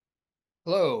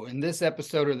Hello. In this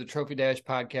episode of the Trophy Dash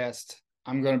podcast,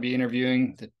 I'm going to be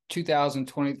interviewing the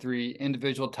 2023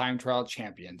 individual time trial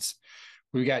champions.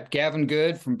 We got Gavin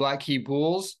Goode from Black Key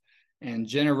Bulls and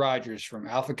Jenna Rodgers from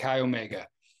Alpha Chi Omega.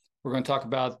 We're going to talk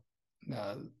about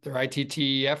their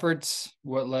ITT efforts,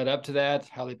 what led up to that,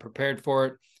 how they prepared for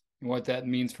it, and what that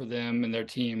means for them and their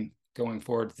team going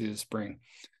forward through the spring.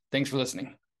 Thanks for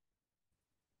listening.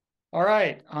 All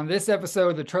right. On this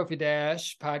episode of the Trophy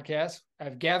Dash podcast, I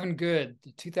have Gavin Goode,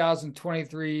 the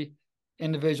 2023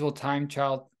 individual time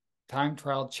trial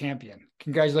champion.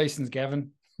 Congratulations, Gavin.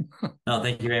 No,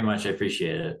 thank you very much. I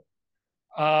appreciate it.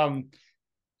 Um,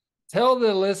 Tell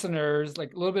the listeners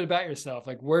like a little bit about yourself.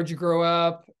 Like, where'd you grow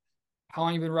up? How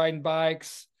long you been riding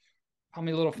bikes? How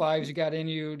many little fives you got in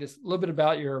you? Just a little bit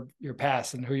about your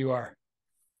past and who you are.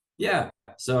 Yeah.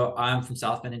 So I'm from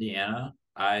South Bend, Indiana.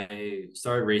 I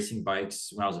started racing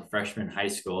bikes when I was a freshman in high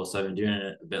school. So I've been doing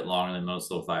it a bit longer than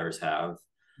most little fivers have.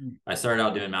 I started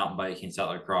out doing mountain biking,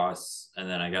 saltwater cross, and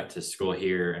then I got to school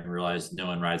here and realized no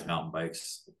one rides mountain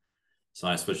bikes. So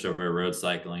I switched over to road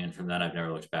cycling, and from then I've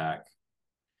never looked back.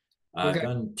 What I've got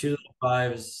done two little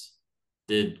fives,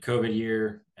 did COVID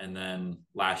year, and then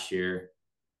last year.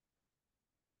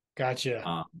 Gotcha.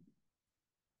 Um,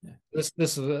 yeah. This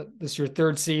is your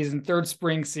third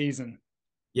spring season.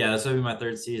 Yeah, this would be my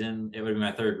third season. It would be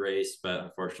my third race, but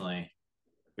unfortunately,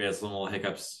 we had some little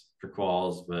hiccups for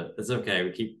quals, but it's okay.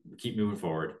 We keep moving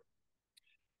forward.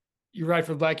 You ride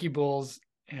for the Black Key Bulls,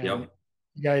 and Yep.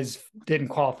 you guys didn't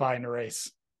qualify in the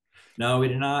race. No, we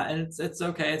did not, and it's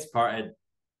okay. It's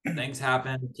things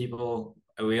happen.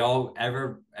 Everyone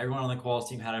on the quals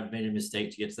team had made a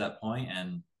mistake to get to that point,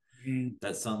 and Mhm.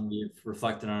 that's something we've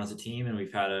reflected on as a team, and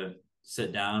we've had to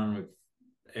sit down. And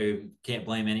we can't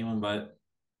blame anyone but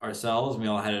ourselves.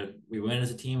 We win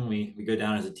as a team, and we go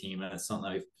down as a team, and it's something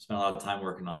that we've spent a lot of time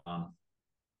working on.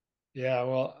 Yeah,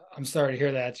 well, I'm sorry to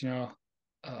hear that.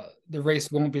 The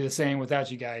race won't be the same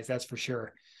without you guys. That's for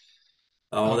sure.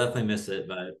 I'll Uh, definitely miss it,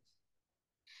 but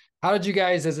how did you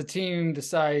guys, as a team,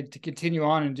 decide to continue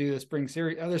on and do the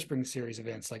other spring series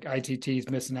events like ITTs,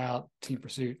 missing out, team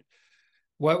pursuit?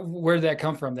 Where did that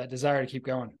come from? That desire to keep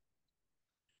going?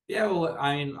 yeah, well,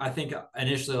 I mean, I think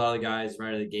initially a lot of the guys right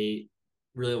out of the gate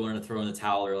really wanted to throw in the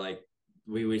towel. Or like,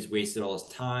 we just wasted all this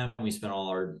time. We spent all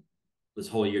our this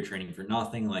whole year training for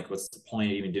nothing. Like, what's the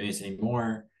point of even doing this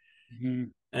anymore?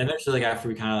 Mhm. And eventually, like after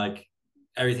we kind of like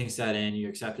everything set in, you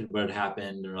accepted what had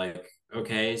happened, and like,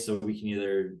 okay, so we can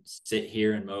either sit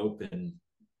here and mope and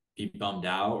be bummed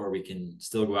out, or we can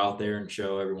still go out there and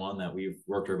show everyone that we've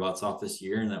worked our butts off this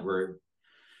year and that we're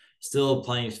still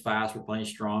playing fast, we're playing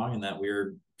strong, and that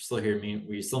we're still here.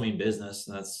 We still mean business,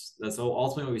 and that's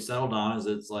ultimately what we settled on. Is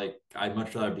it's like I'd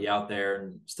much rather be out there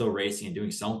and still racing and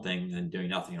doing something than doing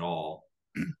nothing at all.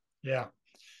 Yeah.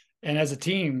 And as a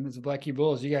team, as the Black Key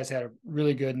Bulls, you guys had a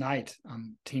really good night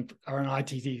on team or on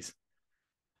ITTs.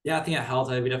 Yeah, I think it helped.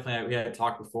 We had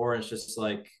talked before, and it's just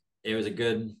like it was a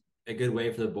good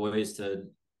way for the boys to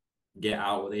get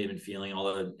out what they had been feeling,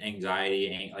 all the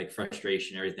anxiety, like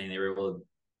frustration, everything. They were able to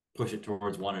push it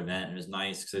towards one event, and it was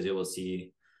nice because I was able to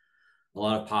see a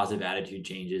lot of positive attitude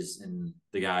changes in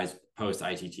the guys post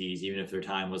ITTs, even if their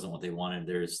time wasn't what they wanted.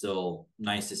 There's still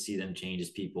nice to see them change as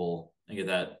people and get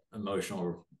that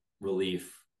emotional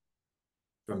relief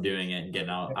from doing it and getting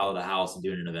out of the house and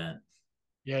doing an event.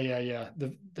 Yeah.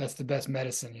 That's the best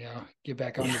medicine, Get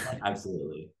back on your Yeah, bike,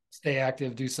 absolutely. stay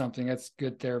active, do something. That's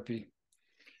good therapy.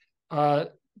 Uh,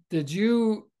 did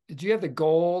you have the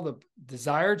goal, the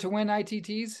desire to win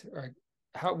ITTs, or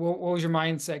what was your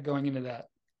mindset going into that?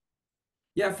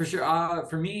 Yeah, for sure.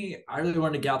 For me, I really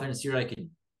wanted to get out there and see what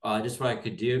I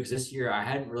could do. Because this year I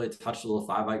hadn't really touched the little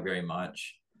five bike very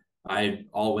much. I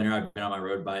all winter I've been on my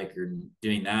road bike or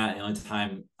doing that. The only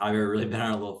time I've ever really been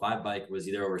on a little five bike was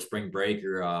either over spring break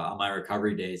or on my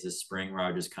recovery days this spring, where I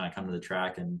would just kind of come to the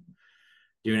track and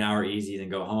do an hour easy, then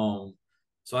go home.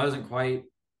 So I wasn't quite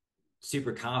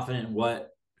super confident in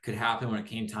what could happen when it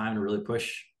came time to really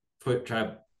try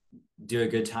to do a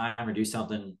good time or do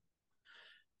something.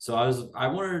 So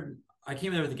I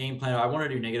came there with a game plan. I wanted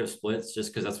to do negative splits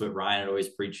just because that's what Ryan had always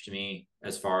preached to me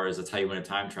as far as that's how you win a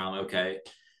time trial. I'm like, okay.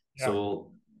 So Yeah.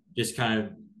 we'll just kind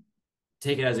of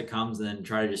take it as it comes and then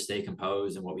try to just stay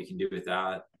composed and what we can do with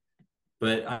that.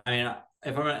 But I mean,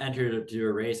 if I'm going to enter to do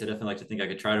a race, I definitely like to think I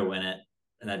could try to win it,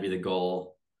 and that'd be the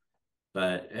goal.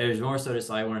 But it was more so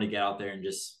just I wanted to get out there and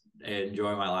just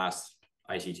enjoy my last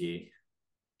ITT.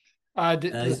 And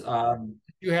Did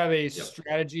you have a yep.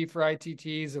 strategy for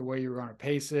ITTs, the way you were going to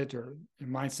pace it, or your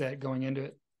mindset going into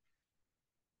it?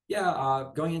 Yeah,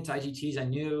 going into IGTs, I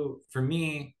knew for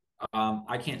me,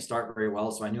 I can't start very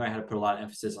well, so I knew I had to put a lot of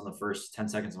emphasis on the first 10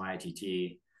 seconds of my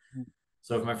ITT.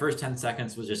 So if my first 10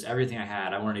 seconds was just everything I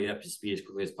had, I wanted to get up to speed as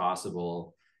quickly as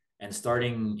possible. And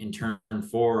starting in turn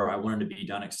 4, I wanted to be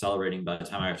done accelerating by the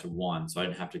time I got to 1, so I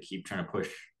didn't have to keep trying to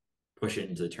push it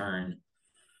into the turn.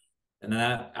 And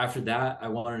then after that, I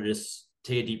wanted to just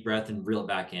take a deep breath and reel it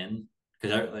back in,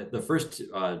 because the first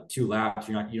 2 laps,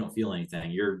 you don't feel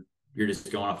anything. You're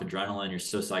just going off adrenaline. You're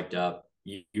so psyched up.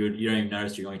 You don't even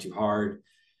notice you're going too hard.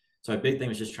 So my big thing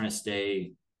was just trying to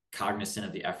stay cognizant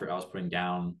of the effort I was putting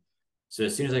down. So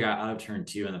as soon as I got out of turn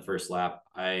 2 in the first lap,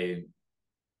 I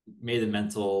made the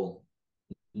mental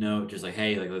note, just like,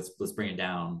 hey, like let's bring it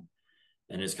down,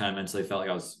 and just kind of mentally felt like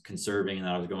I was conserving and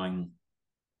that I was going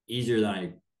easier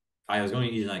than I was going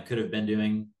easier than I could have been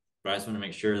doing. But I just wanted to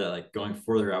make sure that like going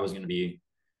further, I was going to be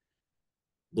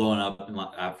blowing up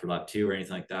after lap 2 or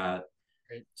anything like that.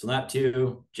 Right. So lap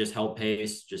 2, just held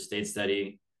pace, just stayed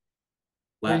steady.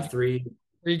 Were you, Lap 3,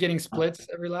 were you getting splits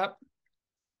every lap?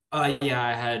 yeah,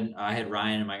 I had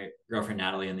Ryan and my girlfriend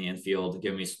Natalie in the infield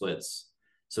giving me splits.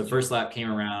 So Yeah. first lap came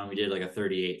around, we did like a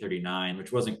 38, 39,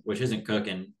 which isn't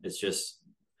cooking. It's just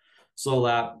slow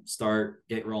lap, start,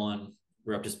 get rolling,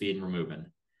 we're up to speed and we're moving.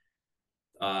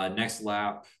 Next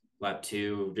lap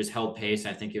 2, just held pace.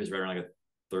 I think it was right around like a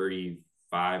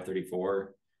 35,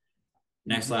 34.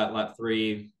 Next Mm-hmm. lap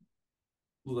 3,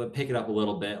 we'll pick it up a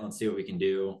little bit. Let's see what we can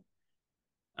do.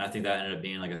 I think that ended up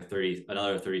being like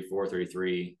another 34,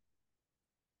 33.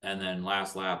 And then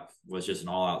last lap was just an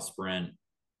all out sprint.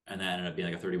 And that ended up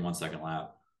being like a 31-second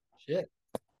lap. Shit,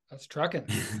 that's trucking.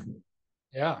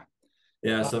 Yeah.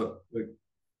 Yeah. Uh, So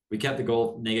we kept the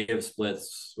goal negative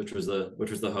splits, which was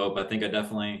the hope. I think I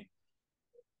definitely,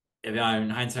 if I in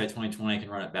hindsight 2020 I can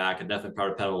run it back, I definitely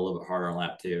probably pedal a little bit harder on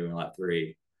lap 2 and lap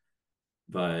 3.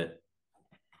 But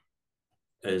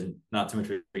there's not too much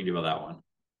we can do about that one.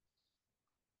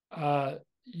 uh,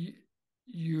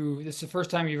 you this is the first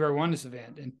time you've ever won this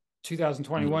event. In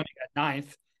 2021, Mm-hmm. you got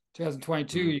ninth.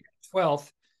 2022, Mm-hmm. you got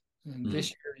 12th. And Mm-hmm. this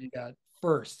year, you got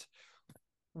first.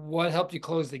 What helped you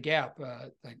close the gap?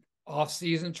 Like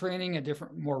off-season training, a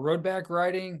different, more road back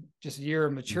riding, just a year of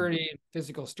Mm-hmm. maturity and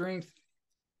physical strength.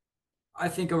 I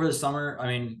think over the summer, I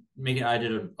mean, I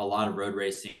did a lot of road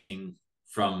racing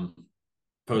from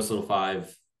post Little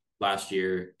Five last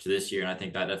year to this year, and I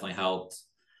think that definitely helped.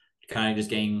 Kind of just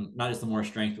getting not just the more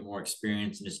strength, but more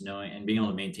experience, and just knowing and being able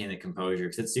to maintain the composure,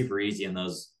 because it's super easy in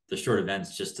the short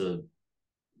events just to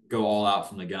go all out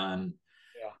from the gun.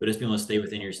 Yeah. But just being able to stay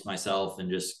within myself and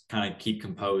just kind of keep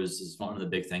composed is one of the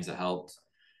big things that helped.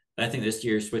 And I think this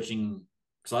year switching,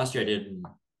 because last year I did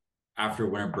after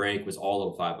winter break was all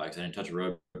little 5 bikes. I didn't touch a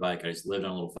road bike. I just lived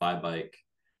on a little 5 bike.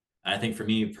 And I think for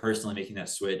me personally, making that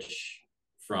switch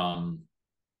from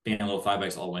being on little 5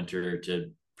 bikes all winter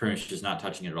to pretty much just not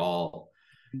touching it at all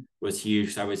was huge.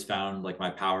 Because I always found like my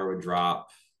power would drop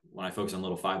when I focused on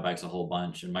little 5 bikes a whole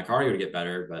bunch, and my cardio would get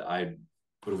better, but I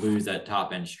would lose that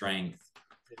top end strength,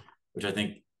 which I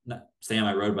think staying on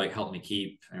my road bike helped me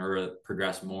keep and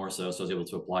progress more. So I was able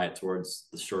to apply it towards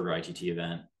the shorter ITT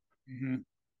event. Mm-hmm.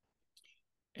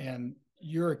 And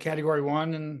you're a category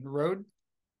one in the road.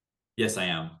 Yes, I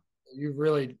am. You've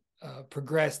really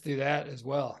progressed through that as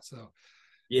well. So,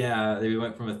 Yeah, we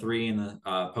went from a 3 in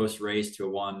the post race to a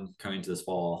 1 coming to this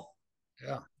fall.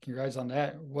 yeah, congrats on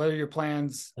that. What are your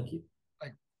plans Thank you.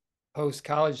 like post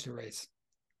college to race?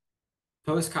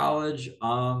 Post college,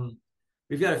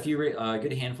 we've got a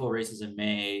good handful of races in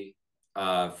May.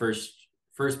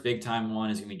 First big time one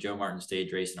is gonna be Joe Martin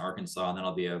stage race in Arkansas, and then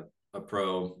I'll be a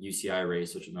pro UCI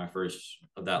race, which is my first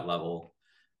of that level.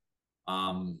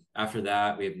 After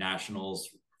that, we have nationals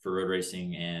for road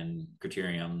racing and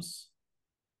criteriums.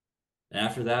 And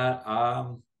after that,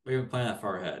 we haven't planned that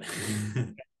far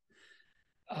ahead.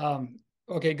 Um,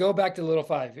 okay, go back to Little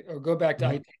Five or go back to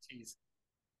Mhm. ITTs.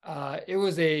 It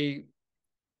was a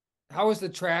how was the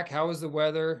track? How was the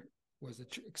weather? Was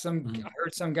it I Mhm.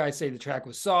 heard some guys say the track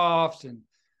was soft and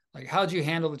like how'd you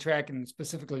handle the track and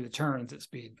specifically the turns at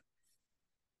speed?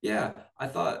 Yeah, I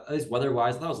thought at least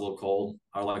weather-wise, that was a little cold.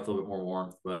 I like a little bit more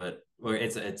warmth, but well,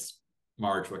 it's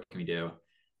March. What can we do?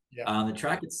 Yeah. The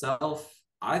track itself,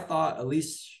 I thought at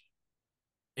least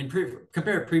compared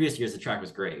to previous years, the track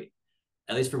was great.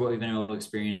 At least for what we've been able to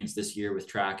experience this year with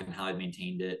track and how I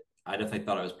maintained it, I definitely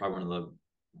thought it was probably one of the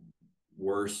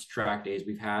worst track days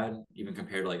we've had, even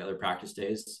compared to like other practice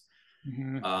days.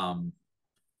 Mm-hmm. Um,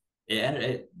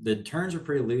 the turns were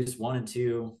pretty loose. 1 and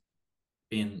 2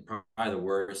 being probably the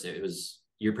worst. It was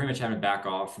you're pretty much having to back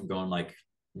off from going like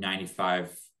 95%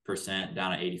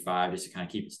 down to 85 just to kind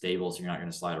of keep it stable, so you're not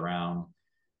going to slide around.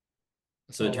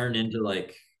 That's So it all. turned into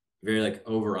like very like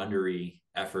over undery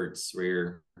efforts where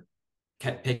you're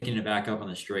kept picking it back up on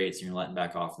the straights and you're letting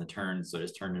back off in the turns. So it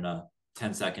just turned into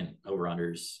 10-second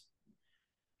over-unders.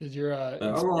 Did your But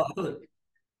overall, I thought,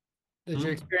 did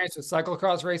your experience with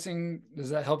cyclocross racing,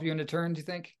 does that help you in the turn, do you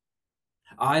think?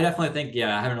 I definitely think,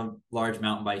 yeah, having a large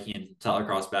mountain biking and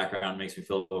cyclocross background makes me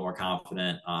feel a little more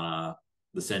confident on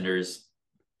the cinders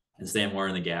and staying more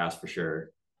in the gas for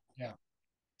sure.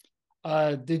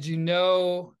 Yeah. Did you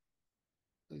know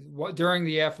what during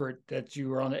the effort that you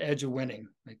were on the edge of winning?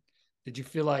 Like, did you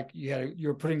feel like you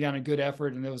were putting down a good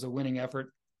effort and it was a winning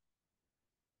effort?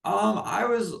 I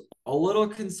was a little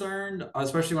concerned,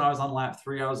 especially when I was on lap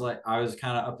 3. I was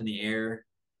kind of up in the air.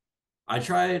 I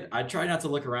tried not to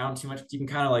look around too much. You can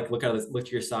kind of like look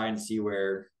to your side and see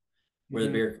where the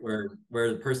Mhm. bear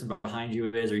where the person behind you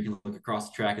is, or you can look across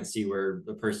the track and see where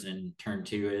the person in turn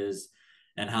 2 is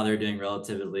and how they're doing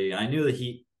relatively. And I knew the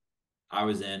heat I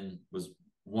was in was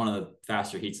one of the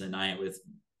faster heats of the night with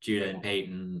Judah and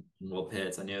Peyton and Will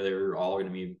Pitts. I knew they were all going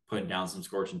to be putting down some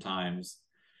scorching times.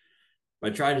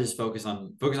 But I tried to just focus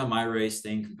on my race,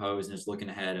 staying composed, and just looking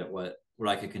ahead at what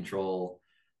I could control.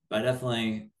 But I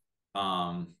definitely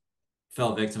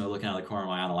fell victim of looking out of the corner of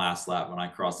my eye on the last lap when I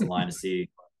crossed the line to see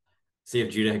if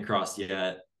Judah had crossed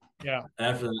yet. Yeah.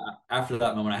 And after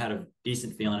that moment, I had a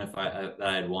decent feeling if that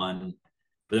I had won.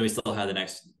 But then we still had the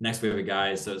next wave of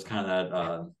guys, so it was kind of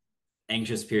that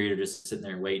anxious period of just sitting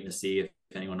there waiting to see if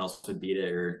anyone else would beat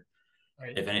it or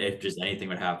Right. if just anything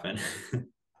would happen.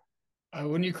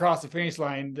 When you crossed the finish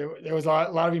line, there was a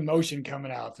lot of emotion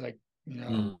coming out. Like,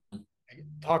 Mm.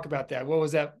 talk about that. What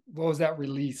was that? What was that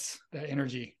release? That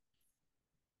energy?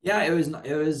 Yeah, it was a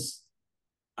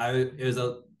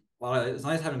lot of, it was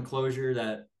nice having closure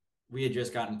that we had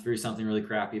just gotten through something really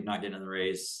crappy of not getting in the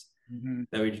race, Mm-hmm.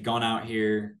 that we'd gone out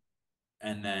here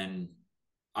and then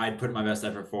I'd put my best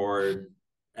effort forward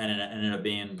and it ended up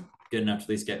being good enough to at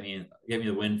least get me the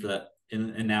win for that.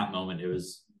 In that moment, it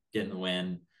was getting the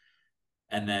win.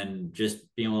 And then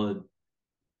just being able to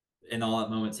in all that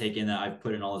moment take in that I've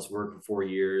put in all this work for 4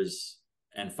 years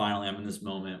and finally I'm in this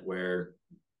moment where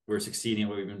we're succeeding at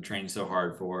what we've been training so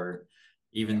hard for,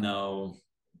 even though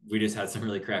we just had some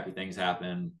really crappy things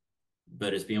happen.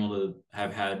 But it's being able to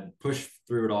have had push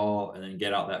through it all and then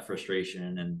get out that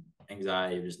frustration and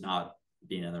anxiety of just not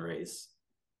being in the race.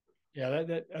 Yeah,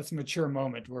 that's a mature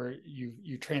moment where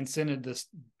you transcended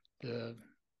the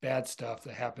bad stuff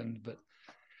that happened, but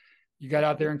you got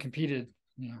out there and competed.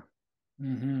 Yeah.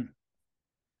 Mm-hmm.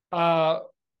 Uh,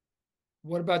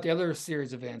 what about the other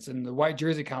series events and the white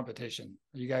jersey competition?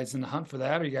 Are you guys in the hunt for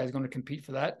that? Are you guys going to compete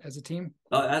for that as a team?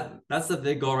 That's the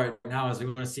big goal right now is we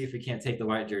want to see if we can't take the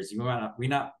white jersey.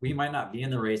 We might not be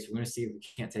in the race. We're going to see if we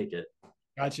can't take it.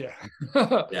 Gotcha.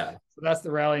 Yeah. So that's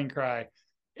the rallying cry.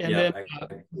 And Yeah.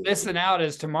 then missing out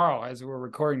is tomorrow as we're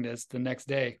recording this, the next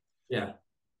day. Yeah.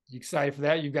 You excited for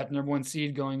that? You've got the number 1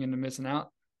 seed going into missing out.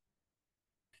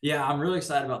 Yeah, I'm really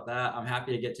excited about that. I'm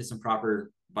happy to get to some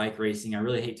proper bike racing. I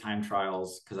really hate time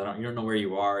trials because you don't know where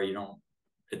you are. You don't,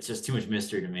 it's just too much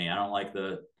mystery to me. I don't like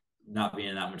the not being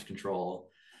in that much control.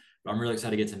 But I'm really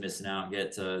excited to get to missing out,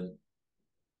 get to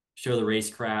show the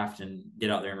racecraft and get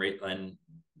out there and and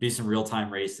do some real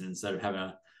time racing instead of having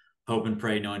a hope and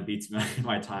pray no one beats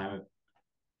my time.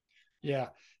 Yeah.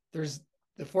 There's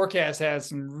the forecast has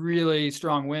some really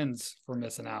strong winds for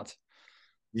missing out. So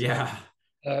Yeah.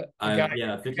 a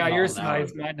Yeah, 50 guy your miles an hour.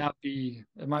 size might not be,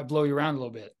 it might blow you around a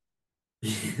little bit.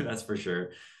 That's for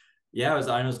sure. Yeah,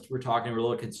 I know we're talking, we're a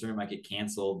little concerned it might get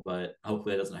canceled, but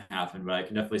hopefully it doesn't happen. But I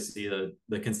can definitely see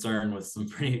the concern with some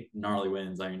pretty gnarly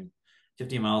winds. I mean,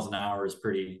 50 miles an hour is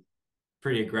pretty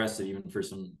aggressive even for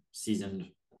some seasoned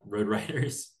road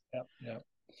riders. Yep. Yep.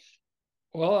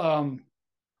 Well,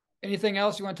 anything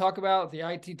else you want to talk about the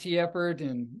ITT effort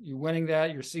and you winning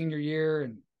that your senior year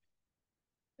and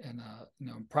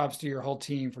props to your whole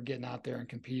team for getting out there and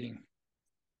competing.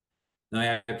 No,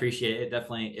 yeah, I appreciate it.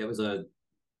 Definitely, it was a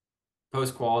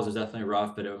post quals is definitely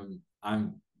rough, but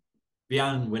I'm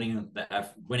beyond winning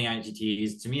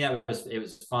IGTs. To me, it was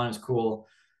fun. It was cool.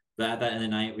 But at that end of the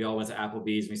night, we all went to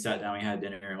Applebee's. We sat down. We had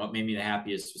dinner. And what made me the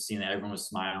happiest was seeing that everyone was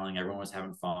smiling. Everyone was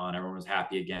having fun. Everyone was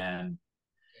happy again.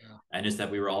 Yeah. And just that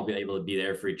we were all be able to be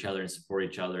there for each other and support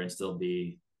each other and still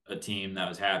be a team that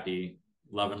was happy,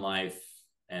 loving life,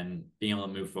 and being able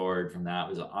to move forward from that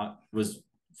was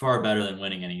far better than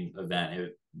winning any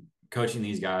event. Coaching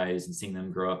these guys and seeing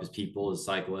them grow up as people, as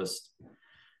cyclists,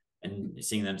 and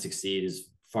seeing them succeed is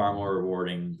far more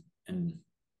rewarding and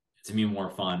to me more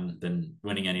fun than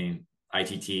winning any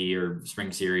ITT or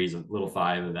spring series, a little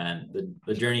 5 event.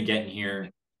 The journey getting here,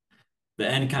 the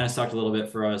end kind of sucked a little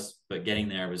bit for us, but getting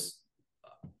there was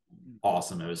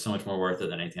awesome. It was so much more worth it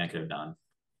than anything I could have done.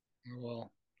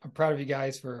 Well, I'm proud of you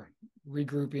guys for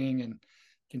regrouping and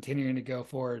continuing to go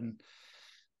forward. And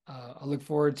I look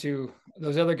forward to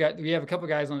those other guys. We have a couple of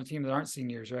guys on the team that aren't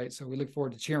seniors, right? So we look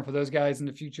forward to cheering for those guys in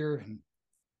the future. And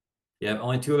Yeah,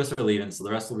 only two of us are leaving, so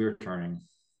the rest will be returning.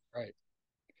 right.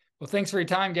 Well, thanks for your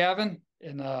time, Gavin.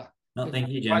 And No, look thank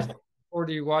you, Jim. forward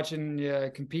to you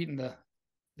watching compete in the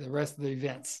rest of the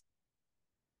events.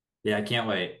 Yeah, I can't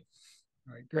wait.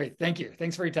 All right, great. Thank you.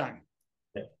 Thanks for your time.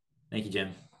 Yeah. Thank you,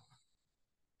 Jim.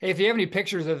 Hey, if you have any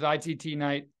pictures of ITT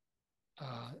night,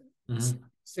 Mm-hmm.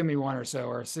 send me one or so,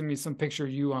 or send me some picture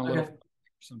of you on a little Okay.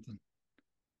 or something.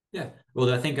 Yeah.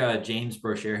 Well, I think James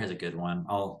Brochere has a good one.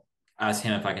 I'll ask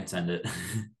him if I can send it.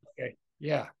 Okay.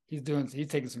 Yeah, he's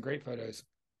taking some great photos.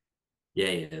 Yeah,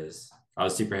 he is. I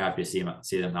was super happy to see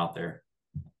them out there.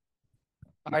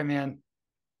 All right, man.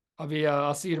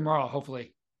 I'll see you tomorrow,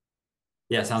 hopefully.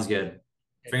 Yeah, sounds good.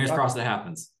 Okay. Fingers crossed it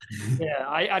happens. Yeah,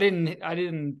 I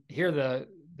didn't hear the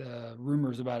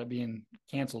rumors about it being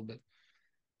canceled, but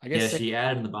I Yeah, guess she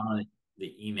added in the bottom of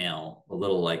the email a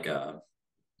little like oh,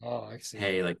 I see.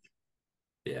 hey, like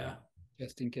yeah.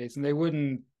 Just in case. And they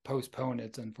wouldn't postpone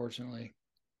it, unfortunately.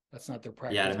 That's not their Yeah,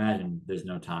 I'd practice. imagine there's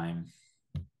no time.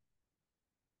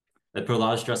 That put a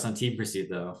lot of stress on Team Pursuit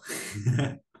though.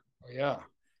 Oh, yeah.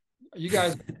 You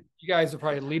guys are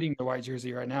probably leading the white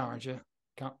jersey right now, aren't you?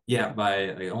 Yeah,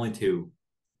 by like, only two.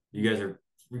 You guys are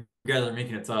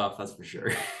making it tough, that's for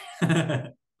sure.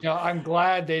 I'm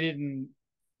glad they didn't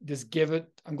just give it.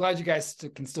 I'm glad you guys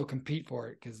can still compete for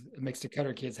it because it makes the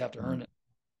Cutter kids have to earn it.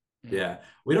 Yeah.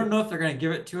 We don't know if they're gonna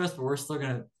give it to us, but we're still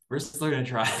gonna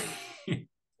try.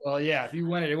 Well, yeah, if you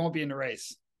win it, it won't be in the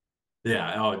race.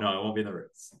 Yeah. Oh no, it won't be in the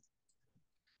race.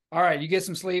 All right, you get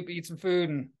some sleep, eat some food,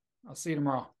 and I'll see you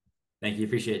tomorrow. Thank you.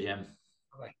 Appreciate it, Jim.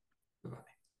 Bye.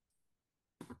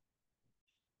 Bye-bye.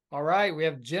 All right, we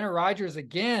have Jenna Rodgers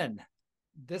again.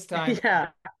 This time, Yeah.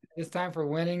 this time for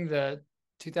winning the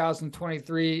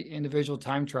 2023 individual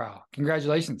time trial.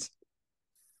 Congratulations.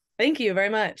 Thank you very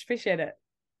much. Appreciate it.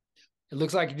 It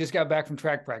looks like you just got back from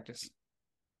track practice.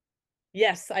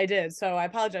 Yes, I did. So I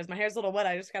apologize. My hair's a little wet.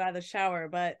 I just got out of the shower,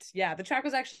 but yeah, the track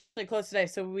was actually closed today.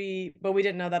 But we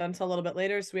didn't know that until a little bit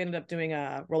later. So we ended up doing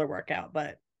a roller workout,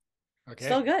 but Okay.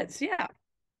 still good. So yeah.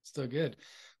 Still good.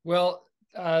 Well,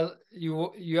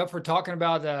 you up for talking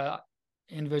about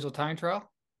individual time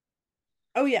trial?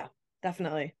 Oh yeah,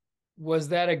 definitely. Was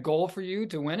that a goal for you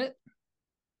to win it?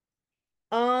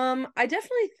 I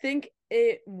definitely think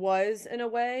it was in a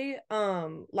way.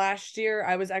 Last year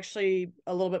I was actually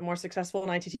a little bit more successful in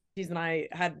ITTs than I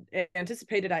had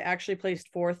anticipated. I actually placed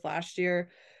fourth last year.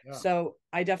 Yeah. So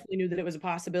I definitely knew that it was a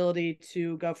possibility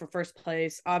to go for first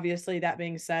place. Obviously, that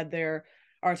being said, there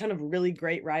are a ton of really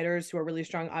great riders who are really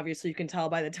strong. Obviously, you can tell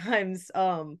by the times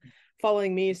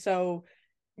following me. So,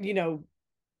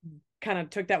 kind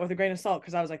of took that with a grain of salt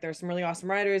because I was like, there's some really awesome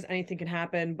riders. Anything can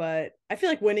happen. But I feel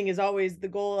like winning is always the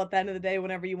goal at the end of the day.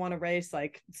 Whenever you want to race,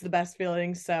 like it's the best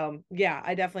feeling. So yeah,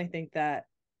 I definitely think that,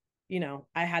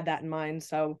 I had that in mind.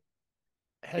 So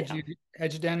had you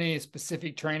done any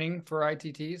specific training for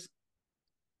ITTs?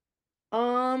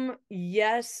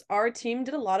 Yes, our team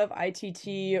did a lot of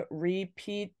ITT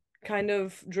repeat kind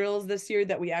of drills this year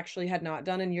that we actually had not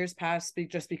done in years past,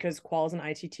 just because quals and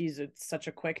ITTs, it's such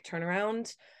a quick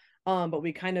turnaround. But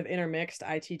we kind of intermixed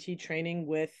ITT training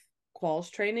with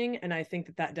quals training. And I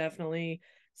think that definitely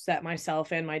set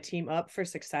myself and my team up for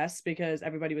success because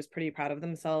everybody was pretty proud of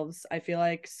themselves, I feel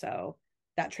like. So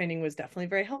that training was definitely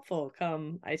very helpful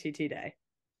come ITT day.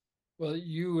 Well,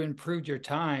 you improved your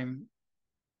time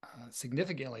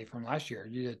significantly from last year.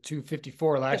 You did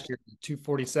 2:54 last year,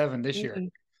 2:47 this year.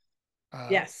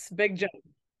 Yes, big jump.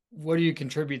 What do you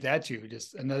contribute that to?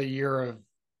 Just another year of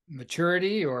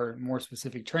maturity or more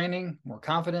specific training, more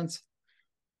confidence?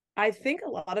 I think a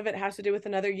lot of it has to do with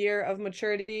another year of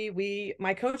maturity.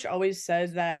 My coach always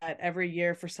says that every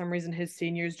year, for some reason, his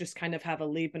seniors just kind of have a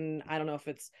leap. And I don't know if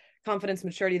it's confidence,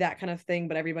 maturity, that kind of thing,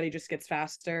 but everybody just gets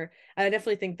faster. And I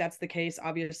definitely think that's the case.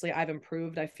 Obviously, I've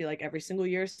improved, I feel like, every single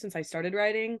year since I started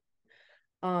riding.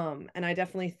 And I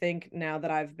definitely think now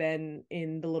that I've been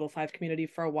in the Little Five community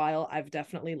for a while, I've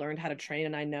definitely learned how to train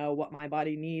and I know what my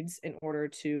body needs in order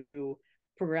to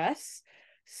progress.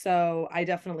 So I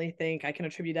definitely think I can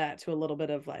attribute that to a little bit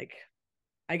of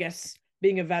I guess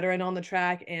being a veteran on the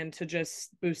track and to just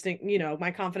boosting,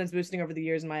 my confidence boosting over the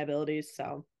years and my abilities.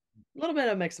 So a little bit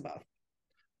of a mix of both.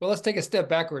 Well, let's take a step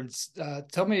backwards.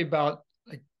 Tell me about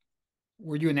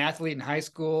were you an athlete in high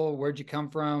school? Where'd you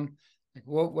come from?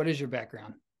 What is your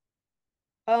background?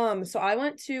 So I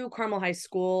went to Carmel High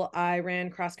School. I ran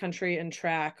cross country and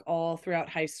track all throughout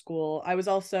high school. I was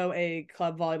also a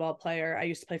club volleyball player. I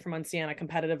used to play for Munciana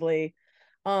competitively.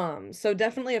 So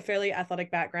definitely a fairly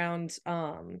athletic background.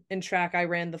 In track, I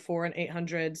ran the 4 and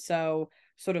 800, so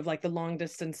sort of like the long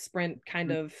distance sprint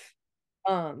kind of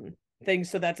thing.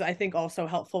 So that's, I think, also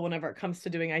helpful whenever it comes to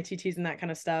doing ITTs and that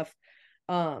kind of stuff.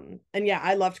 And yeah,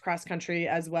 I loved cross country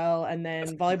as well. And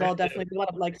then volleyball, definitely a lot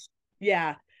of like,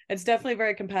 yeah, it's definitely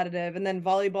very competitive. And then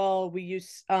volleyball, we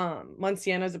use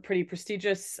Munciana is a pretty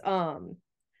prestigious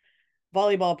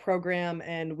volleyball program,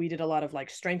 and we did a lot of like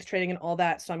strength training and all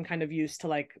that. So I'm kind of used to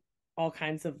like all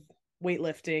kinds of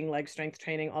weightlifting, like strength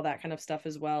training, all that kind of stuff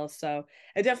as well. So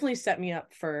it definitely set me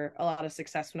up for a lot of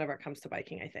success whenever it comes to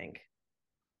biking, I think.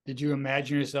 Did you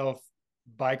imagine yourself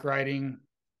bike riding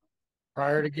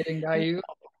prior to getting to IU?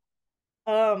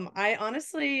 I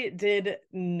honestly did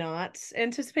not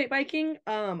anticipate biking.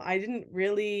 I didn't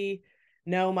really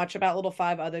know much about Little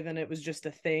Five other than it was just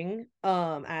a thing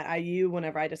at IU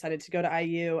whenever I decided to go to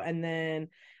IU. And then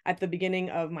at the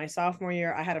beginning of my sophomore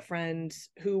year, I had a friend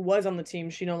who was on the team.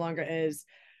 She no longer is,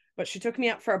 but she took me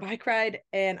out for a bike ride,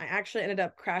 and I actually ended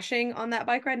up crashing on that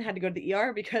bike ride and had to go to the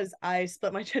ER because I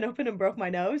split my chin open and broke my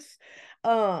nose.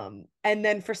 And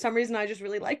then for some reason I just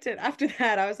really liked it after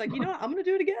that. I was like, you know what, I'm gonna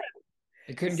do it again.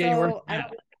 It couldn't get any worse So than I that.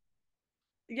 don't,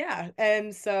 yeah.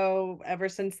 And so ever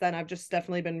since then, I've just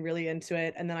definitely been really into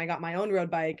it. And then I got my own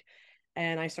road bike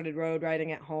and I started road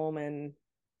riding at home. And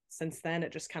since then,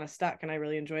 it just kind of stuck and I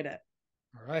really enjoyed it.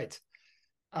 All right.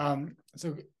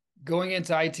 So going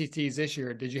into ITTs this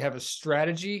year, did you have a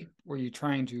strategy? Were you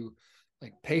trying to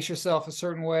like pace yourself a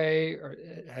certain way, or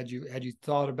had you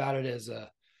thought about it as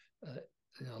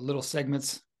little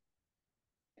segments?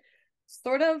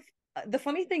 Sort of. The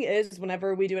funny thing is,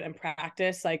 whenever we do it in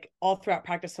practice, like all throughout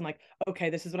practice, I'm like, okay,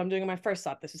 this is what I'm doing in my first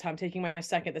lap. This is how I'm taking my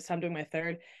second. This is how I'm doing my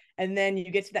third. And then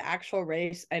you get to the actual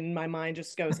race, and my mind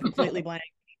just goes completely blank.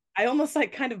 I almost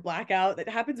like kind of black out. That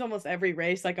happens almost every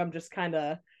race. Like I'm just kind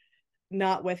of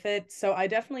not with it. So I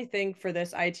definitely think for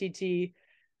this ITT,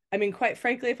 I mean, quite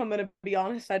frankly, if I'm going to be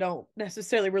honest, I don't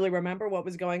necessarily really remember what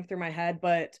was going through my head,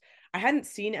 but I hadn't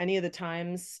seen any of the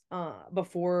times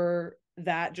before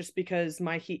that just because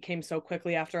my heat came so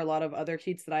quickly after a lot of other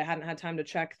heats that I hadn't had time to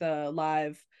check the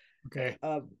live Okay.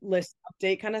 list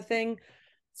update kind of thing.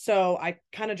 So I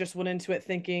kind of just went into it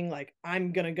thinking like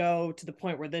I'm gonna go to the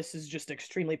point where this is just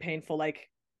extremely painful. Like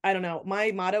I don't know.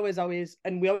 My motto is always,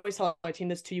 and we always tell our team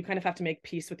this too, you kind of have to make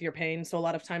peace with your pain. So a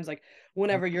lot of times, like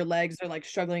whenever your legs are like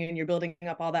struggling and you're building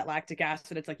up all that lactic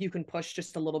acid, it's like you can push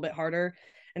just a little bit harder.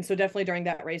 And so definitely during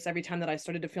that race, every time that I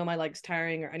started to feel my legs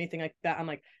tiring or anything like that, I'm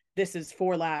like, this is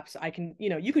 4 laps. I can,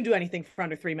 you can do anything for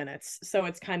under 3 minutes. So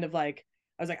it's kind of like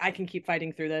I was like, I can keep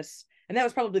fighting through this. And that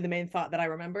was probably the main thought that I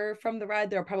remember from the ride.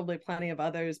 There are probably plenty of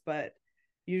others, but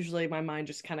usually my mind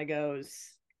just kind of goes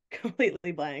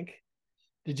completely blank.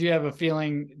 Did you have a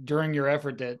feeling during your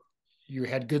effort that you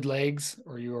had good legs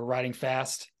or you were riding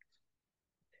fast?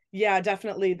 Yeah,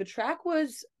 definitely. The track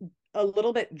was a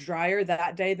little bit drier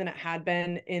that day than it had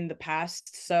been in the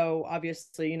past. So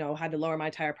obviously, had to lower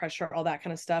my tire pressure, all that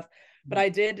kind of stuff. But I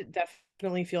did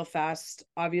definitely feel fast.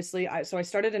 Obviously, I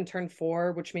started in turn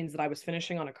 4, which means that I was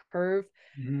finishing on a curve,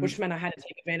 Mm-hmm. which meant I had to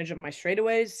take advantage of my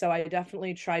straightaways. So I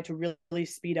definitely tried to really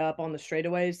speed up on the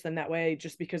straightaways. Then that way,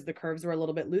 just because the curves were a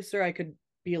little bit looser, I could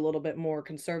be a little bit more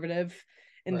conservative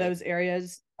in Right. those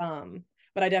areas.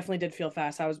 But I definitely did feel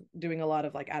fast. I was doing a lot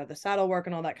of like out of the saddle work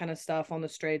and all that kind of stuff on the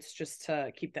straights just to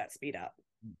keep that speed up.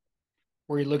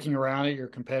 Were you looking around at your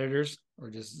competitors or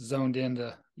just zoned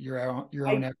into your own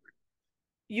I effort?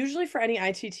 usually for any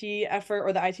ITT effort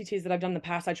or the ITTs that I've done in the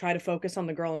past, I try to focus on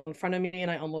the girl in front of me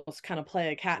and I almost kind of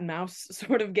play a cat and mouse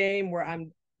sort of game where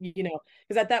I'm,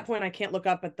 because at that point I can't look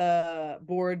up at the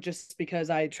board just because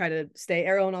I try to stay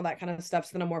arrow and all that kind of stuff.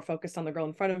 So then I'm more focused on the girl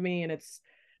in front of me and it's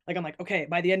like I'm like, okay,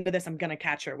 by the end of this, I'm gonna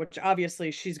catch her, which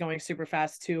obviously she's going super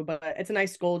fast too, but it's a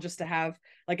nice goal just to have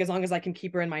like as long as I can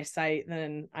keep her in my sight,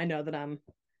 then I know that I'm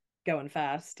going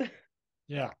fast.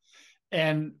 Yeah.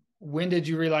 And when did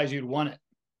you realize you'd won it?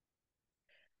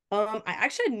 I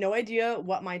actually had no idea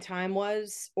what my time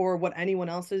was or what anyone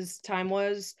else's time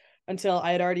was until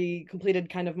I had already completed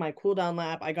kind of my cool down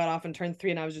lap. I got off in turn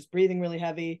 3 and I was just breathing really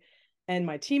heavy. And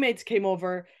my teammates came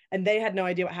over and they had no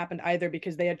idea what happened either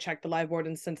because they had checked the live board.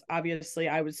 And since obviously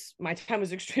my time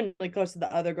was extremely close to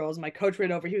the other girls, my coach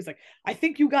ran over. He was like, I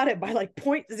think you got it by like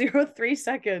 0.03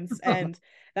 seconds. And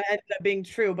that ended up being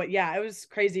true. But yeah, it was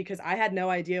crazy because I had no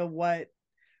idea what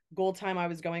goal time I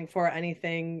was going for,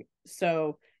 anything.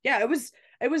 So yeah, it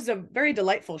was a very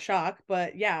delightful shock,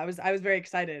 but yeah, I was very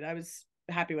excited. I was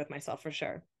happy with myself for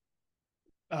sure.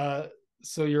 Uh,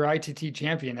 so you're ITT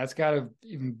champion. That's got to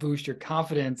even boost your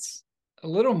confidence a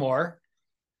little more.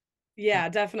 Yeah,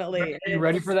 definitely. Are you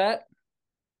ready for that?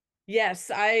 Yes,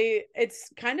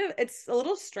 it's a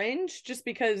little strange just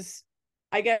because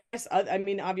I guess I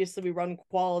mean obviously we run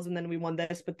quals and then we won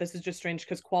this, but this is just strange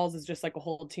because quals is just like a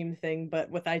whole team thing, but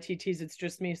with ITTs it's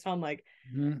just me, so I'm like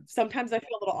sometimes I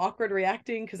feel a little awkward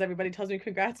reacting because everybody tells me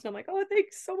congrats and I'm like, oh,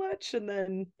 thanks so much, and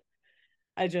then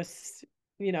I just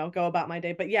go about my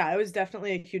day. But yeah, it was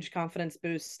definitely a huge confidence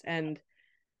boost, and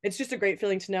it's just a great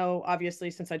feeling to know, obviously,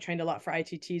 since I trained a lot for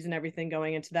ITTs and everything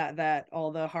going into that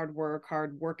all the hard work,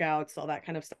 hard workouts, all that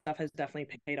kind of stuff has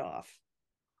definitely paid off.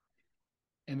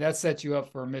 And that sets you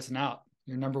up for missing out.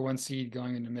 Your number one seed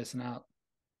going into missing out.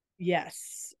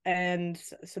 Yes. And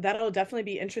so that'll definitely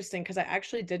be interesting because I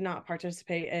actually did not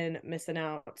participate in missing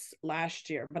out last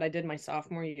year, but I did my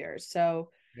sophomore year. So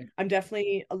Okay. I'm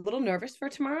definitely a little nervous for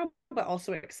tomorrow, but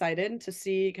also excited to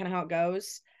see kind of how it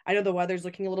goes. I know the weather's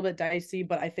looking a little bit dicey,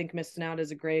 but I think missing out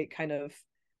is a great kind of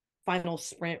final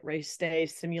sprint race day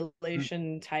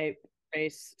simulation type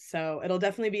race. So it'll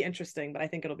definitely be interesting, but I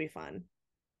think it'll be fun.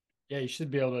 Yeah, you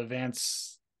should be able to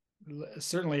advance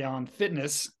certainly on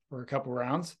fitness for a couple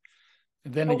rounds.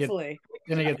 And Hopefully.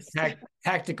 then it gets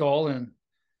tactical, and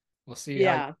we'll see how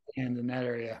Yeah, you stand in that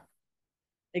area.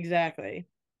 exactly.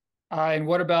 And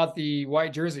what about the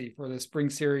white jersey for the Spring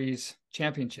Series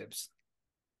championships?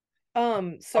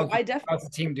 So I definitely How's the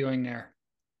team doing there?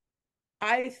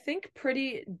 I think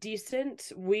pretty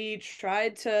decent. We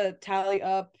tried to tally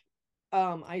up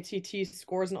ITT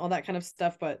scores and all that kind of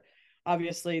stuff, but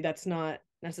obviously that's not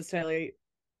necessarily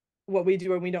what we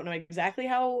do, and we don't know exactly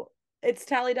how it's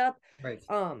tallied up. Right.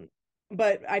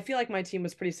 But I feel like my team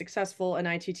was pretty successful, and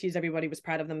ITTs, everybody was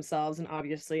proud of themselves, and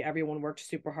obviously everyone worked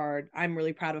super hard. I'm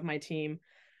really proud of my team.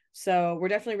 So we're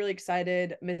definitely really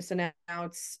excited. Missing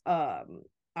outs.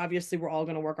 Obviously we're all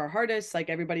going to work our hardest. Like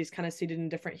everybody's kind of seated in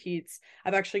different heats.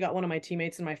 I've actually got one of my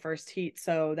teammates in my first heat,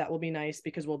 so that will be nice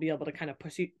because we'll be able to kind of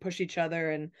push each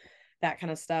other and that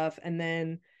kind of stuff. And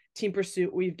then team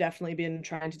pursuit, we've definitely been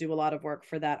trying to do a lot of work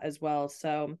for that as well.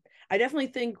 So I definitely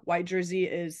think white jersey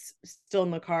is still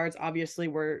in the cards. Obviously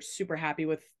we're super happy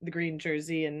with the green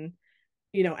jersey, and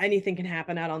anything can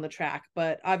happen out on the track,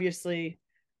 but obviously,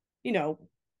 you know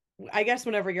I guess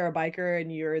whenever you're a biker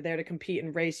and you're there to compete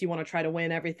and race, you want to try to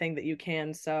win everything that you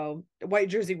can. So white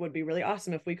jersey would be really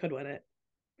awesome if we could win it.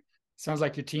 Sounds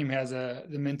like your team has the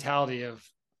mentality of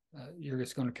you're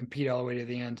just going to compete all the way to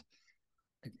the end.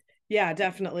 Yeah,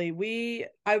 definitely. We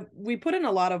put in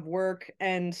a lot of work,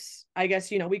 and I guess,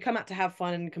 we come out to have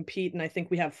fun and compete, and I think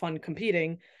we have fun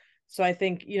competing. So I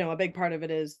think, a big part of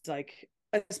it is like,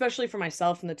 especially for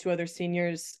myself and the two other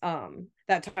seniors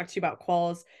that talked to you about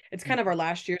quals, it's kind of our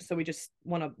last year, so we just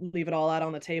want to leave it all out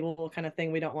on the table kind of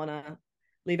thing. We don't want to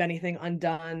leave anything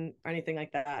undone or anything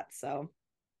like that. So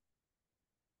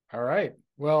All right.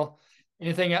 Well,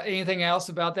 anything else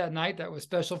about that night that was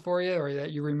special for you or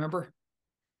that you remember?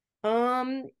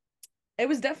 um it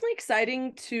was definitely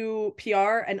exciting to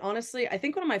PR. And honestly, I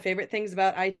think one of my favorite things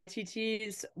about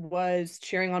ITTs was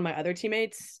cheering on my other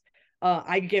teammates.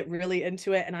 I get really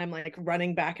into it, and I'm like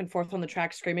running back and forth on the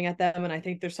track screaming at them. And I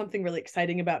think there's something really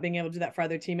exciting about being able to do that for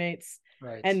other teammates.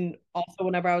 Right. And also,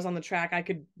 whenever I was on the track, I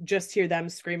could just hear them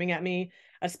screaming at me,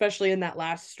 especially in that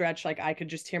last stretch. Like, I could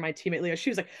just hear my teammate Leah.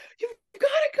 She was like, "You've got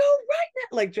to go right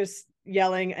now!" Like, just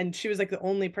yelling. And she was like the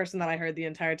only person that I heard the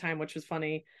entire time, which was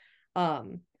funny.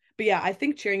 Um, but yeah, I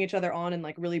think cheering each other on and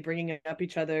like really bringing up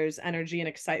each other's energy and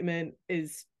excitement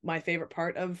is my favorite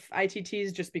part of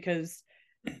ITTs, just because,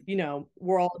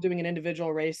 we're all doing an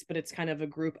individual race, but it's kind of a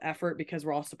group effort because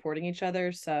we're all supporting each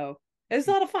other. So it's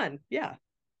a lot of fun. Yeah.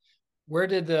 Where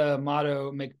did the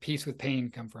motto "make peace with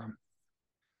pain" come from?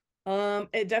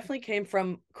 It definitely came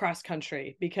from cross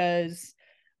country because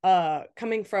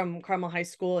coming from Carmel High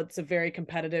School, it's a very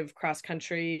competitive cross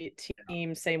country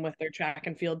team, same with their track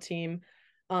and field team.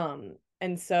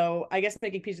 And so I guess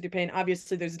making peace with your pain,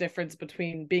 obviously there's a difference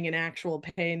between being in actual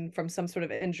pain from some sort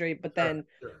of injury, but then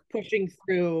pushing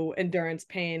through endurance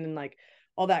pain and like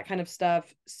all that kind of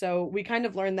stuff. So we kind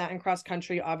of learned that in cross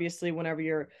country. Obviously, whenever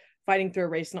you're fighting through a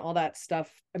race and all that stuff,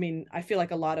 I mean, I feel like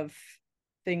a lot of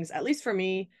things, at least for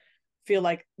me, feel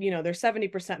like, they're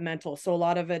 70% mental. So a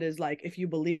lot of it is like, if you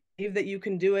believe that you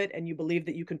can do it and you believe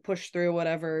that you can push through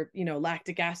whatever,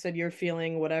 lactic acid you're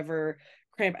feeling, whatever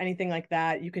cramp, anything like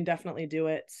that, you can definitely do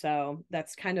it. So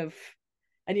that's kind of,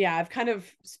 and yeah, I've kind of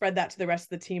spread that to the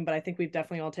rest of the team, but I think we've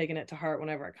definitely all taken it to heart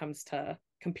whenever it comes to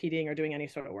competing or doing any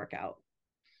sort of workout.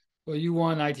 Well, you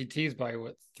won ITTs by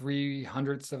what,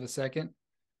 300ths of a second?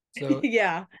 So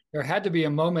Yeah. there had to be a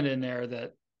moment in there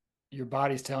that your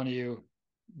body's telling you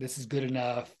this is good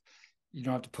enough. You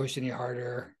don't have to push any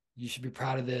harder. You should be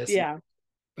proud of this. Yeah.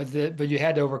 But you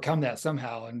had to overcome that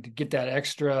somehow and to get that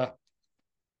extra,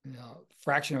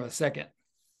 fraction of a second.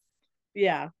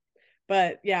 Yeah.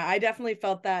 But yeah, I definitely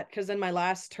felt that because in my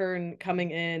last turn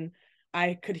coming in,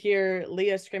 I could hear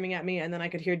Leah screaming at me, and then I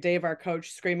could hear Dave, our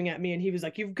coach, screaming at me, and he was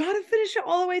like, "You've got to finish it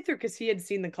all the way through," because he had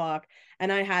seen the clock,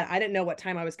 and I didn't know what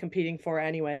time I was competing for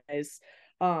anyways.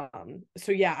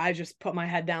 So yeah, I just put my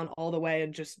head down all the way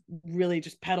and just really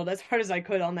just pedaled as hard as I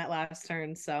could on that last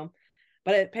turn. So,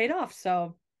 but it paid off.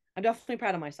 So I'm definitely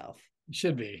proud of myself. You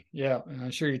should be. Yeah. And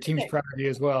I'm sure your team's proud of you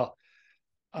as well.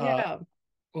 Yeah.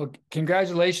 Well,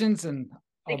 congratulations. And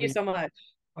Thank you so much.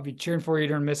 I'll be cheering for you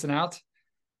during missing out.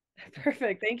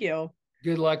 Perfect. Thank you.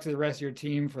 Good luck to the rest of your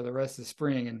team for the rest of the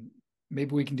spring. And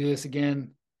maybe we can do this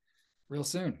again real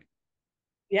soon.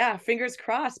 Yeah, fingers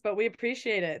crossed, but we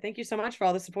appreciate it. Thank you so much for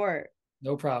all the support.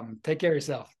 No problem. Take care of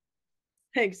yourself.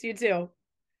 Thanks. You too.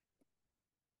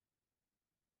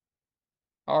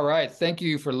 All right. Thank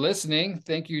you for listening.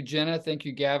 Thank you, Jenna. Thank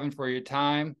you, Gavin, for your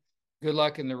time. Good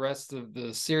luck in the rest of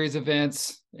the series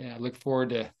events. And I look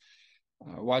forward to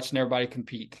watching everybody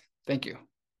compete. Thank you.